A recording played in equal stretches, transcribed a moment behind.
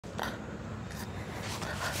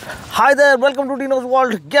Hi there, welcome to Dino's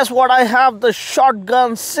World. Guess what? I have the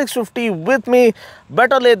Shotgun 650 with me.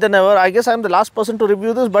 Better late than never. I guess I'm the last person to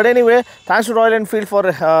review this, but anyway, thanks to Royal Enfield for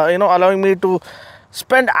allowing me to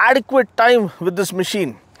spend adequate time with this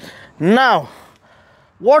machine. Now,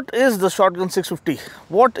 what is the Shotgun 650?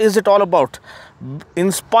 What is it all about?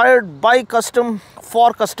 Inspired by custom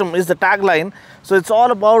for custom is the tagline. So it's all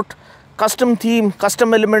about custom theme,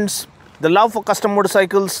 custom elements, the love for custom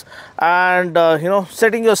motorcycles, and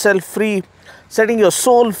setting yourself free, setting your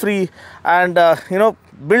soul free, and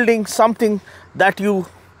building something that you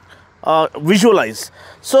visualize.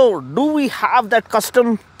 So do we have that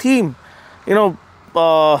custom theme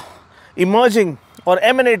emerging or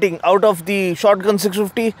emanating out of the Shotgun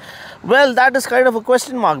 650? Well, that is kind of a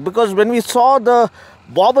question mark, because when we saw the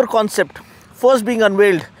bobber concept first being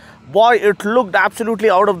unveiled, boy, it looked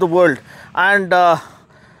absolutely out of the world. And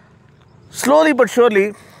slowly but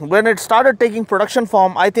surely, when it started taking production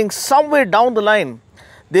form, I think somewhere down the line,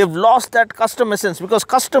 they've lost that custom essence, because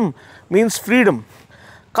custom means freedom.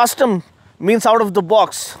 Custom means out of the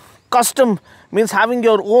box. Custom means having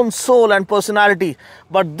your own soul and personality.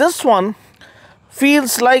 But this one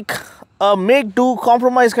feels like a make-do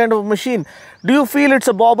compromise kind of machine. Do you feel it's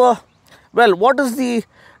a bobber? Well, what is the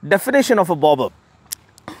definition of a bobber?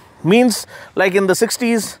 Means like in the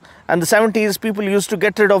 60s and the 70s, people used to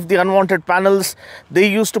get rid of the unwanted panels. They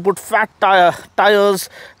used to put fat tires.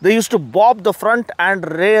 They used to bob the front and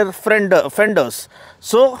rear fenders.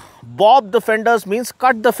 So bob the fenders means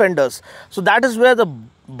cut the fenders. So that is where the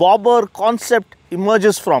bobber concept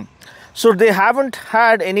emerges from. So they haven't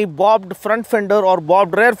had any bobbed front fender or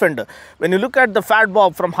bobbed rear fender. When you look at the Fat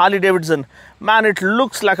Bob from Harley Davidson, man, it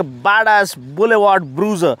looks like a badass boulevard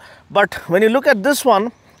bruiser. But when you look at this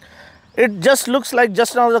one, it just looks like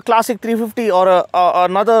just another classic 350 or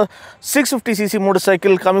another 650cc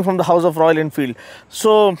motorcycle coming from the house of Royal Enfield.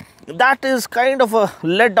 So that is kind of a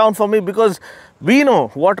letdown for me, because we know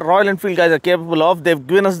what Royal Enfield guys are capable of. They've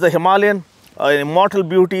given us the Himalayan, immortal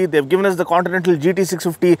beauty. They've given us the Continental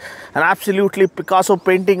GT650, an absolutely Picasso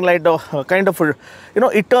painting like kind of a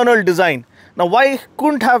eternal design. Now, why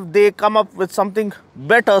couldn't have they come up with something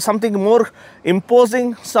better, something more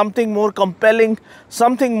imposing, something more compelling,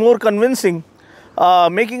 something more convincing,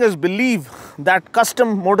 making us believe that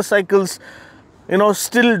custom motorcycles,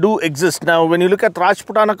 still do exist. Now, when you look at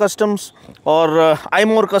Rajputana Customs or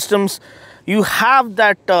Imore Customs, you have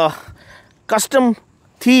that custom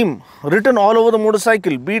theme written all over the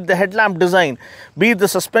motorcycle, be it the headlamp design, be it the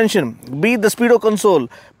suspension, be it the speedo console,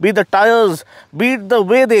 be it the tires, be it the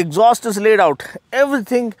way the exhaust is laid out.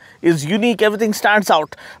 Everything is unique, everything stands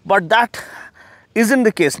out, but that isn't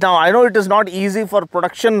the case. Now, I know it is not easy for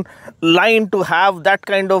production line to have that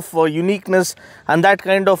kind of uniqueness and that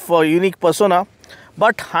kind of unique persona,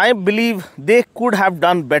 but I believe they could have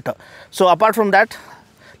done better. So apart from that,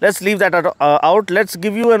 let's leave that out. Let's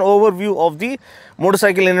give you an overview of the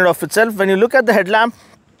motorcycle in and of itself. When you look at the headlamp,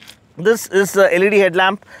 this is the LED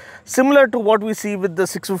headlamp, similar to what we see with the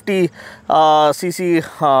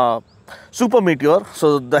 650cc Super Meteor.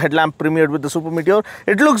 So the headlamp premiered with the Super Meteor.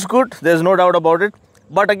 It looks good, there's no doubt about it.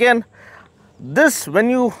 But again, this,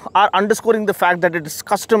 when you are underscoring the fact that it is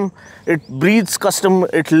custom, it breathes custom,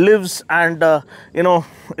 it lives, and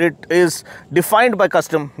it is defined by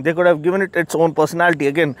custom, they could have given it its own personality.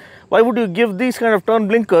 Again, why would you give these kind of turn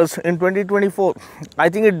blinkers in 2024? I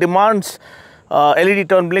think it demands LED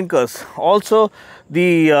turn blinkers. Also,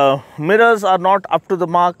 the mirrors are not up to the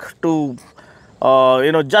mark to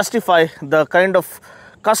justify the kind of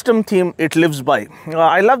custom theme it lives by.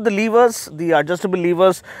 I love the levers. The adjustable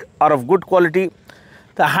levers are of good quality.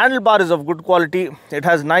 The handlebar is of good quality. It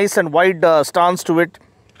has nice and wide stance to it,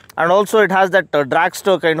 and also it has that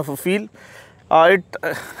dragster kind of a feel. It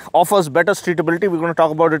offers better streetability. We're going to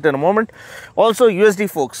talk about it in a moment. Also, USD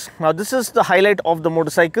forks. Now, this is the highlight of the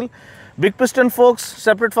motorcycle. Big piston forks,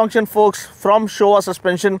 separate function forks from Showa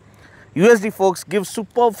suspension. USD forks give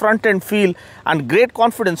superb front end feel and great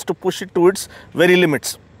confidence to push it to its very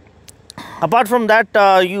limits. Apart from that,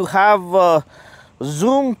 you have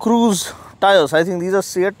Zoom Cruise tires. I think these are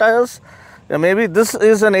Seat tires. Maybe this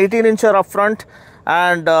is an 18-incher up front,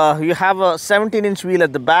 and you have a 17-inch wheel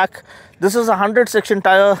at the back. This is a 100 section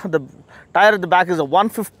tire. The tire at the back is a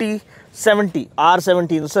 150/70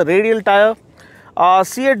 R17. It's a radial tire.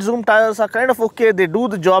 Seat Zoom tires are kind of okay. They do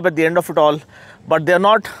the job at the end of it all, but they're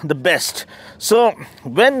not the best. So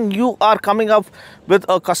when you are coming up with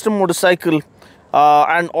a custom motorcycle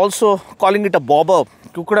and also calling it a bobber,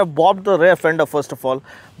 you could have bobbed the rear fender first of all,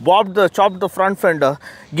 chopped the front fender,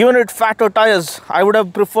 given it fatter tires. I would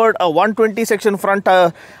have preferred a 120 section front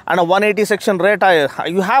tire and a 180 section rear tire.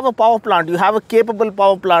 You have a power plant, you have a capable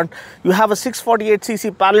power plant, you have a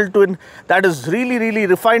 648cc parallel twin that is really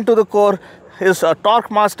refined to the core. His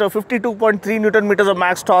torque master, 52.3 Newton meters of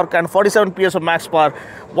max torque and 47 PS of max power.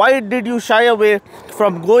 Why did you shy away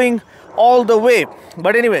from going all the way?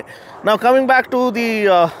 But anyway, now coming back to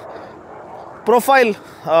the profile,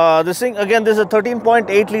 this thing again, this is a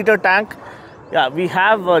 13.8 liter tank. Yeah, we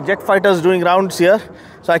have jet fighters doing rounds here,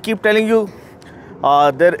 so I keep telling you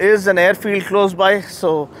there is an airfield close by,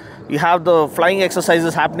 so you have the flying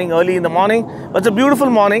exercises happening early in the morning. But it's a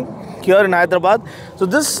beautiful morning here in Hyderabad. So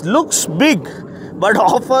this looks big but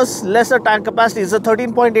offers lesser tank capacity. It's a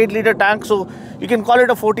 13.8 liter tank, so you can call it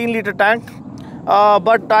a 14 liter tank.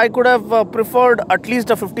 But I could have preferred at least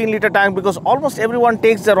a 15 liter tank, because almost everyone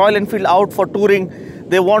takes their Royal Enfield out for touring.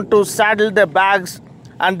 They want to saddle their bags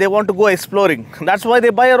and they want to go exploring. That's why they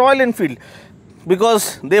buy a Royal Enfield,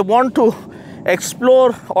 because they want to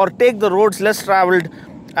explore or take the roads less traveled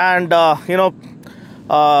and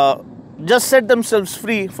just set themselves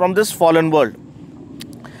free from this fallen world.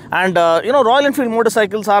 And Royal Enfield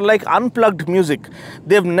motorcycles are like unplugged music.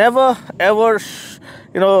 They've never ever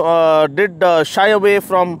shy away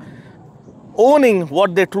from owning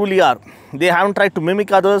what they truly are. They haven't tried to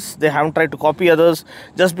mimic others, they haven't tried to copy others.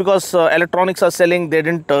 Just because electronics are selling, they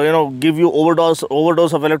didn't give you overdose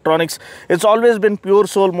of electronics. It's always been pure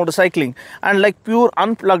soul motorcycling and like pure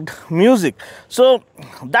unplugged music. So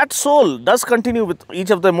that soul does continue with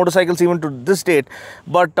each of the motorcycles even to this date.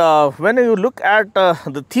 But when you look at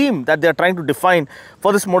the theme that they're trying to define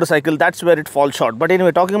for this motorcycle, that's where it falls short. But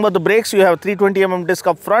anyway, talking about the brakes, you have 320mm disc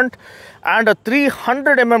up front and a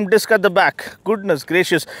 300mm disc at the back. Goodness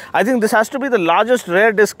gracious, I think this has to be the largest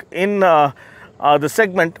rear disc in the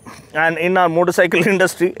segment and in our motorcycle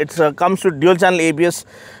industry. It comes with dual channel ABS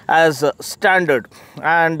as standard.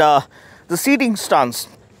 And the seating stance,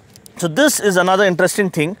 so this is another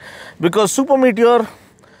interesting thing, because Super Meteor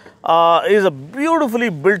is a beautifully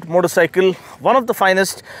built motorcycle, one of the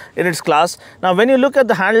finest in its class. Now when you look at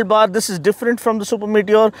the handlebar, this is different from the Super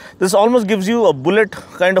Meteor. This almost gives you a bullet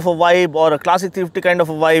kind of a vibe or a classic 350 kind of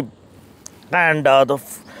a vibe, and the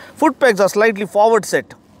foot pegs are slightly forward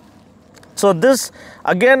set. So this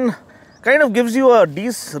again kind of gives you a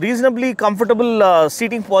reasonably comfortable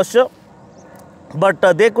seating posture, but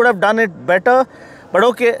they could have done it better. But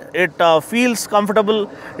okay, it feels comfortable.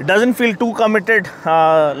 It doesn't feel too committed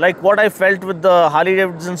like what I felt with the Harley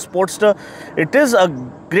Davidson Sportster. It is a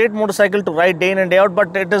great motorcycle to ride day in and day out,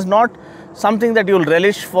 but it is not something that you'll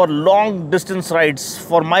relish for long distance rides,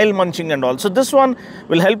 for mile munching and all. So this one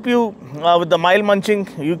will help you with the mile munching.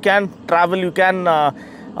 You can travel, you can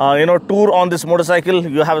tour on this motorcycle.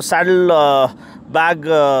 You have a saddle bag,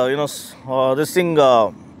 this thing,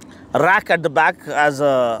 rack at the back as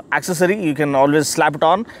a accessory. You can always slap it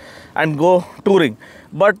on and go touring.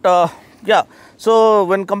 But yeah, so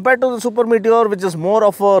when compared to the Super Meteor, which is more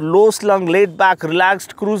of a low slung, laid back,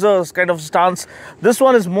 relaxed cruiser kind of stance, this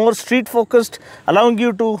one is more street focused, allowing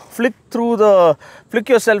you to flick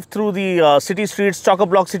yourself through the city streets,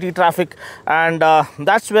 chock-a-block city traffic, and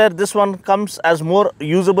that's where this one comes as more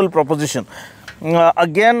usable proposition.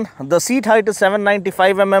 Again, the seat height is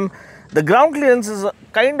 795mm. The ground clearance is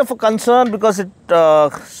kind of a concern, because it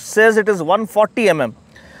says it is 140mm.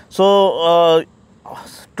 So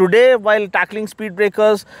today, while tackling speed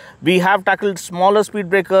breakers, we have tackled smaller speed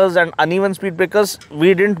breakers and uneven speed breakers.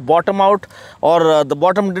 We didn't bottom out, or the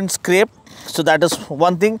bottom didn't scrape. So that is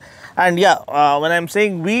one thing. And yeah, when I'm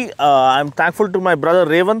saying we, I'm thankful to my brother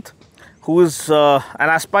Revant, who is an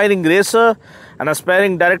aspiring racer, an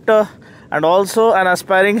aspiring director, and also an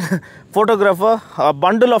aspiring photographer, a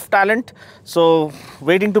bundle of talent. So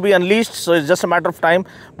waiting to be unleashed. So it's just a matter of time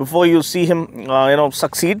before you see him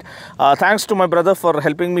succeed. Thanks to my brother for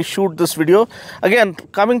helping me shoot this video. Again,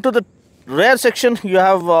 coming to the rear section, you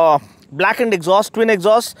have blackened exhaust, twin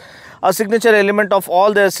exhaust, a signature element of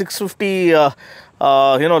all their 650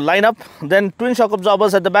 lineup. Then twin shock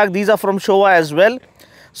absorbers at the back. These are from Showa as well.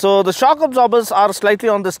 So the shock absorbers are slightly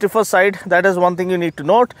on the stiffer side. That is one thing you need to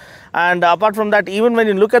note. And apart from that, even when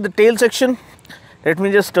you look at the tail section, let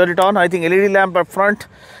me just turn it on. I think LED lamp up front,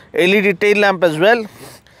 LED tail lamp as well.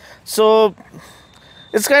 So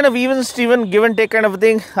it's kind of even Steven, give and take kind of a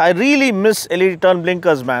thing. I really miss LED turn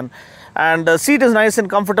blinkers, man. And the seat is nice and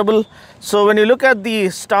comfortable. So when you look at the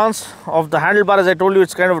stance of the handlebar, as I told you,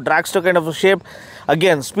 it's kind of a dragster kind of a shape.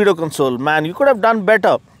 Again, speedo console, man, you could have done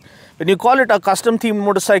better. When you call it a custom themed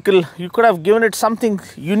motorcycle, you could have given it something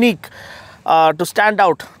unique. to stand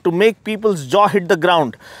out, to make people's jaw hit the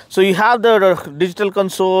ground. So you have the digital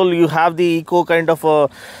console, you have the eco kind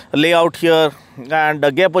of layout here,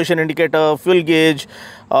 and gear position indicator, fuel gauge,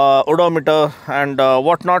 odometer, and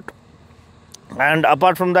whatnot. And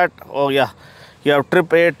apart from that, oh yeah, you have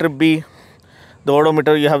trip A, trip B, the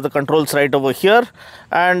odometer, you have the controls right over here,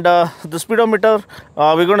 and the speedometer,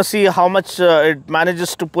 we're going to see how much it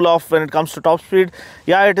manages to pull off when it comes to top speed.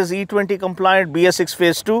 Yeah, it is E20 compliant, BS6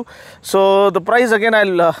 phase 2. So the price, again,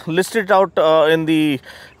 I'll list it out in the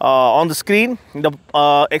on the screen.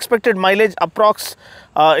 The expected mileage approx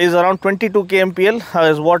is around 22 kmpl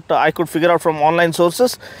is what I could figure out from online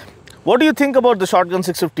sources. What do you think about the Shotgun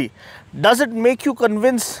 650? Does it make you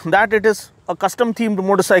convinced that it is a custom themed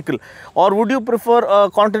motorcycle, or would you prefer a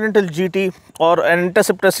Continental GT or an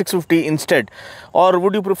Interceptor 650 instead, or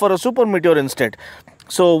would you prefer a Super Meteor instead?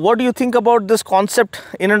 So what do you think about this concept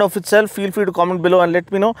in and of itself? Feel free to comment below and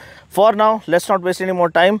let me know. For now, let's not waste any more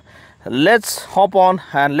time. Let's hop on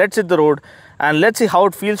and let's hit the road and let's see how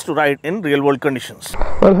it feels to ride in real world conditions.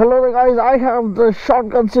 Well, hello there guys, I have the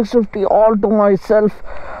Shotgun 650 all to myself.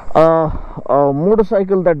 A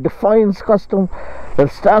motorcycle that defines custom,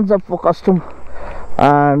 that stands up for custom,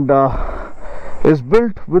 and is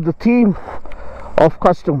built with the theme of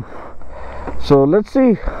custom. So let's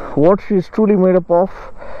see what she's truly made up of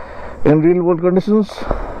in real world conditions.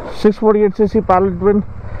 648cc parallel twin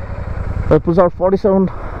that puts out 47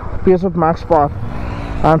 PS of max power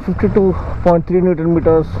and 52.3 Newton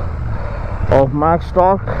meters of max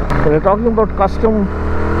torque. When you're talking about custom,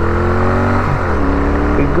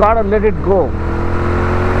 you gotta let it go.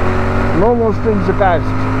 No more strings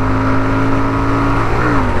attached.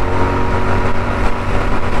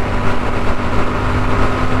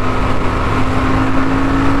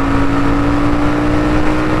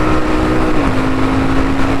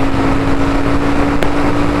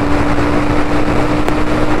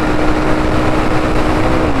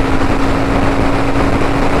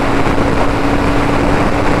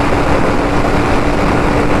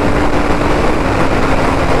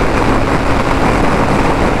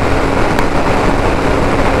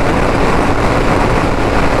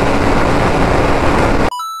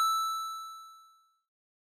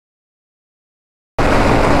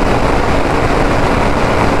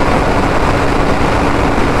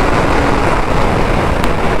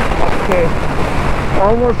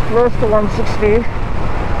 Almost close to 160,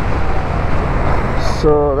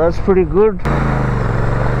 so that's pretty good.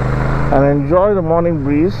 And enjoy the morning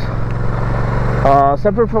breeze.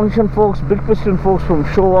 Separate function forks, big piston forks from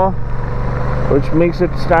Showa, which makes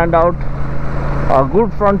it stand out. A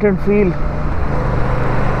good front end feel.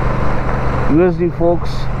 USD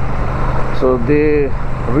forks, so they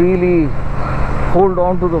really hold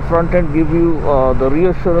on to the front end, give you the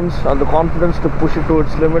reassurance and the confidence to push it to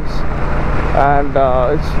its limits. And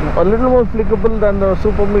it's a little more flickable than the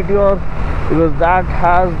Super Meteor, because that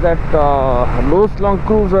has that low slung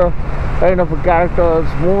cruiser kind of a character.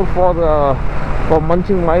 It's more for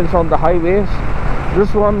munching miles on the highways.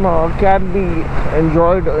 This one can be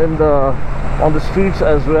enjoyed on the streets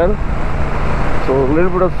as well. So a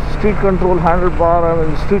little bit of street control, handlebar, I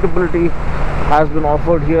mean streetability has been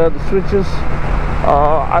offered here. The switches,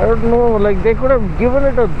 I don't know, like they could have given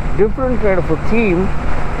it a different kind of a theme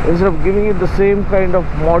instead of giving it the same kind of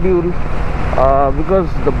module, because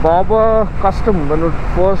the Bobber Custom, when it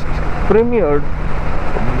first premiered,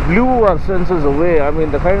 blew our senses away. I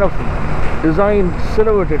mean, the kind of design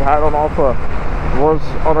silhouette it had on offer was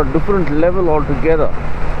on a different level altogether.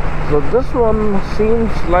 So this one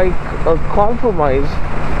seems like a compromise.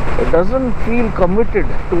 It doesn't feel committed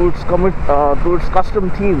to its custom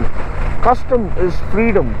theme. Custom is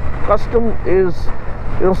freedom. Custom is,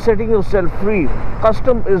 setting yourself free.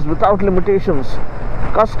 Custom is without limitations.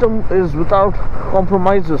 Custom is without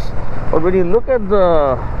compromises. But when you look at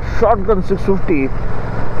the Shotgun 650,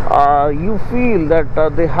 you feel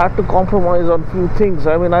that they had to compromise on few things.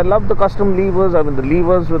 I mean, I love the custom levers. I mean, the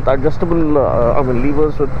levers with adjustable,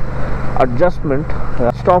 levers with adjustment.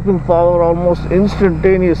 Stopping power almost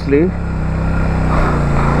instantaneously.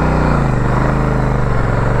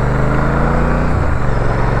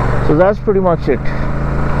 So that's pretty much it.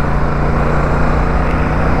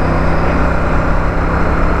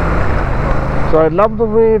 So I love the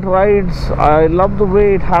way it rides. I love the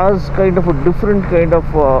way it has kind of a different kind of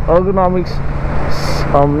ergonomics,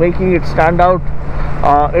 making it stand out.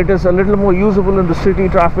 It is a little more usable in the city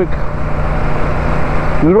traffic.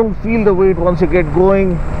 You don't feel the weight once you get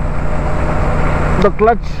going. The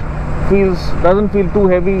clutch doesn't feel too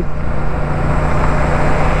heavy.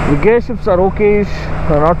 The gear shifts are okayish,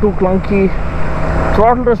 not too clunky.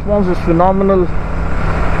 Throttle response is phenomenal.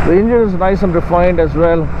 The engine is nice and refined as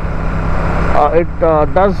well. It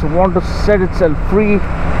does want to set itself free.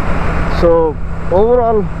 So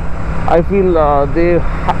overall, I feel they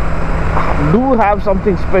do have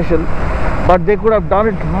something special, but they could have done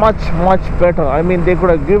it much better. I mean, they could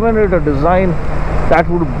have given it a design that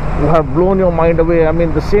would have blown your mind away. I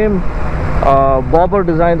mean, the same bobber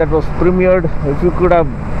design that was premiered, if you could have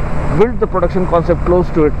built the production concept close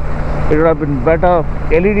to it, it would have been better.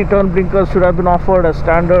 LED turn blinkers should have been offered as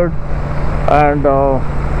standard, and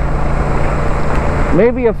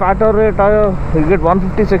maybe a fatter rear tire. You get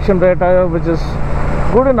 150 section rear tire, which is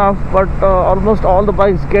good enough, but almost all the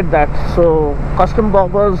bikes get that. So custom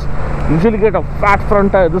bobbers usually get a fat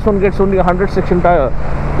front tire. This one gets only a 100 section tire.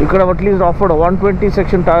 You could have at least offered a 120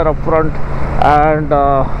 section tire up front and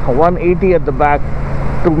 180 at the back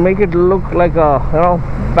to make it look like a, you know,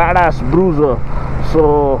 badass bruiser.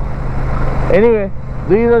 So anyway,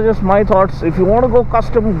 these are just my thoughts. If you want to go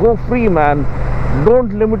custom, go free, man.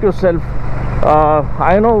 Don't limit yourself.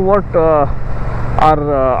 I know what our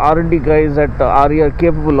R&D guys at RE are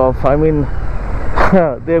capable of. I mean,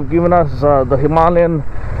 they've given us the Himalayan,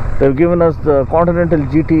 they've given us the Continental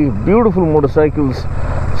GT, beautiful motorcycles.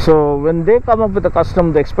 So when they come up with a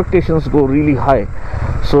custom, the expectations go really high.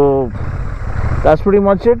 So that's pretty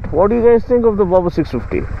much it. What do you guys think of the Bobber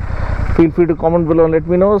 650? Feel free to comment below and let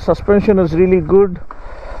me know. Suspension is really good.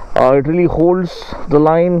 It really holds the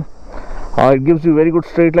line. It gives you very good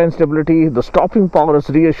straight line stability. The stopping power is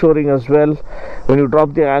reassuring as well when you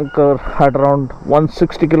drop the anchor at around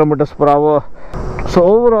 160 kilometers per hour. So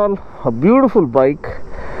overall, a beautiful bike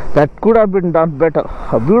that could have been done better.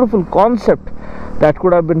 A beautiful concept that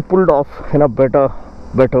could have been pulled off in a better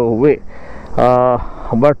way.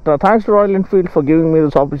 But thanks to Royal Enfield for giving me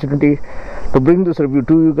this opportunity to bring this review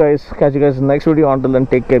to you guys. Catch you guys in the next video. Until then,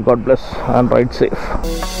 take care, God bless, and ride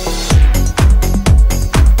safe.